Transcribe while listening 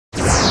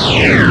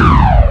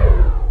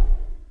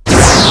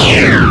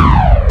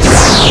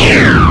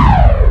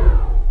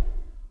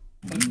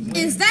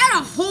Is that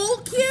a whole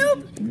cube?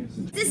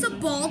 Is this a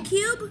ball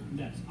cube?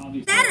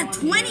 Is that a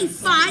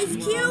 25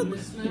 cube?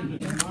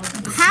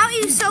 How are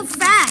you so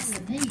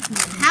fast?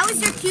 How is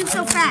your cube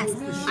so fast?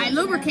 I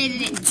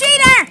lubricated it.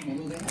 Cheater!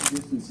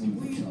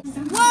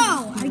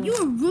 Whoa, are you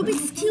a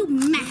Rubik's Cube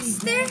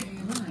master?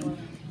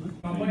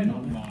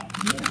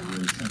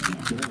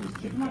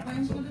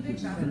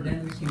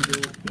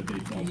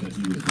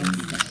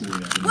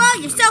 Whoa,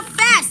 you're so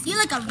fast. You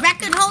like a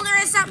record holder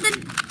or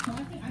something?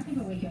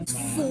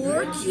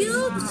 4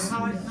 cubes?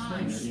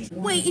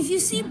 Wait, if you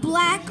see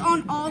black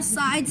on all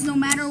sides no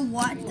matter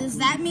what, does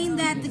that mean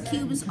that the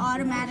cube is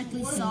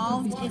automatically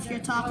solved if you're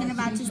talking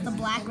about just the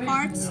black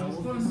parts?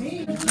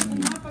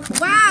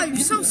 Wow, you're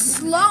so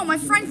slow. My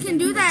friend can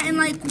do that in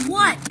like,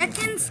 what,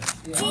 seconds?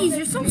 Jeez,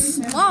 you're so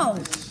slow.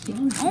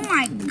 Oh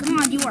my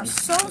god, you are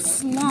so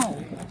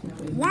slow.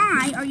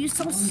 Why are you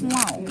so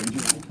slow?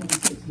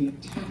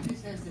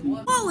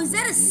 Whoa, is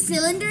that a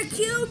cylinder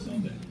cube?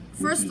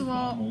 First of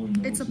all,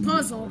 it's a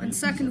puzzle, and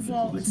second of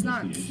all, it's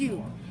not a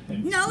cube.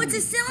 No, it's a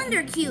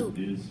cylinder cube.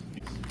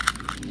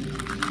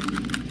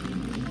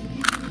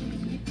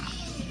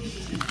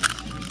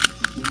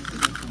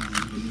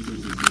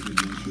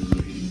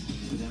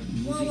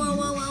 Whoa, whoa,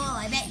 whoa, whoa, whoa.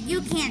 I bet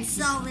you can't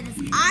solve it if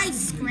I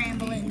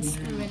scramble it and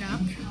screw it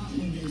up.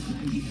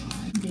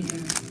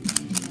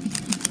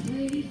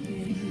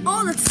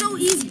 Oh, that's so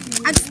easy.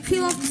 I just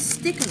peel off the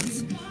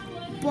stickers.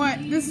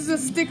 But this is a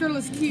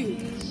stickerless cube.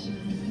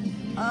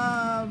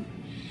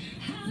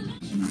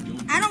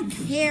 I don't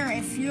care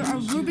if you're a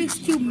Rubik's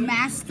Cube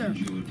master.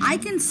 I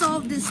can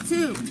solve this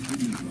too.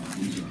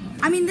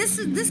 I mean, this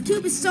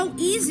cube is so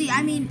easy.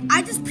 I mean,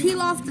 I just peel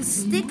off the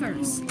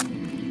stickers.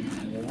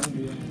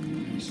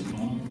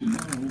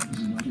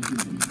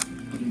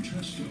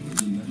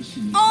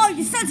 Oh,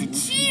 you're such a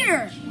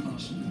cheater!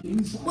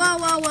 Whoa,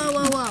 whoa, whoa,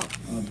 whoa, whoa.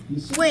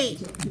 Wait,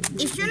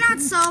 if you're not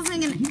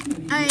solving a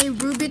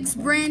Rubik's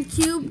brand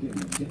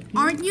cube,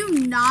 aren't you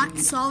not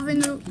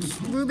solving a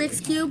Rubik's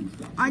Cube?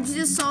 Aren't you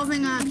just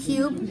solving a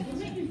cube?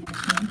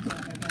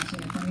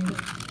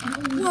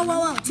 Whoa, whoa,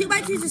 whoa.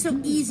 2x2s are so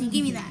easy.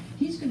 Give me that.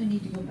 You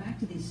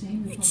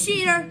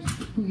cheater.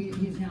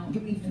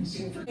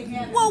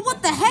 Whoa,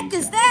 what the heck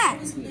is that?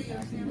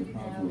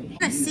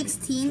 A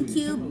 16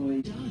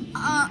 cube.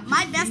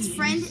 My best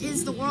friend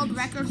is the world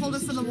record holder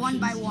for the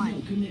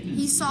 1x1.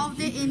 He solved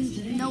it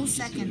in no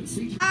seconds.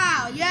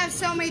 Wow, you have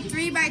so many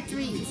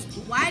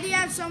 3x3s. Why do you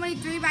have so many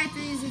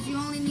 3x3s if you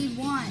only need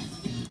one?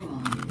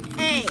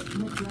 Hey,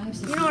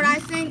 you know what I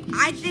think?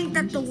 I think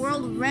that the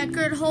world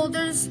record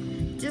holders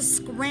just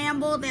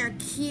scramble their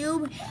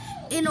cube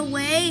in a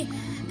way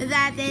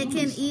that they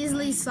can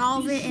easily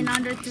solve it in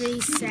under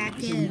 3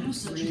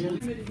 seconds.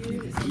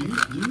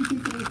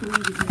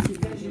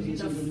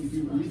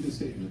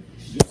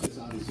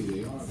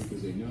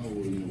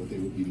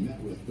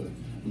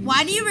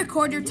 Why do you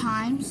record your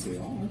times?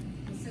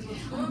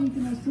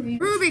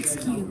 Rubik's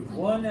Cube.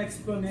 One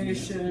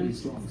explanation.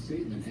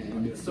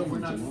 So we're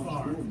not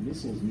far.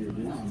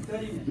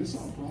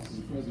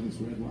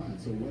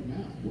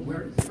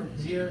 We're from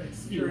here,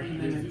 it's 30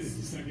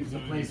 minutes. The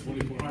place where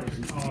we park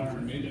the car.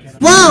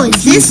 Whoa,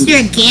 is this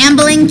your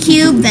gambling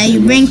cube that you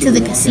bring to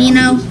the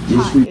casino?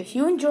 Hi, if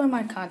you enjoy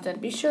my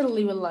content, be sure to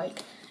leave a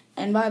like.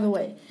 And by the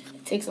way,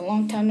 it takes a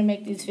long time to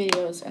make these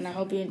videos, and I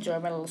hope you enjoy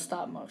my little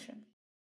stop motion.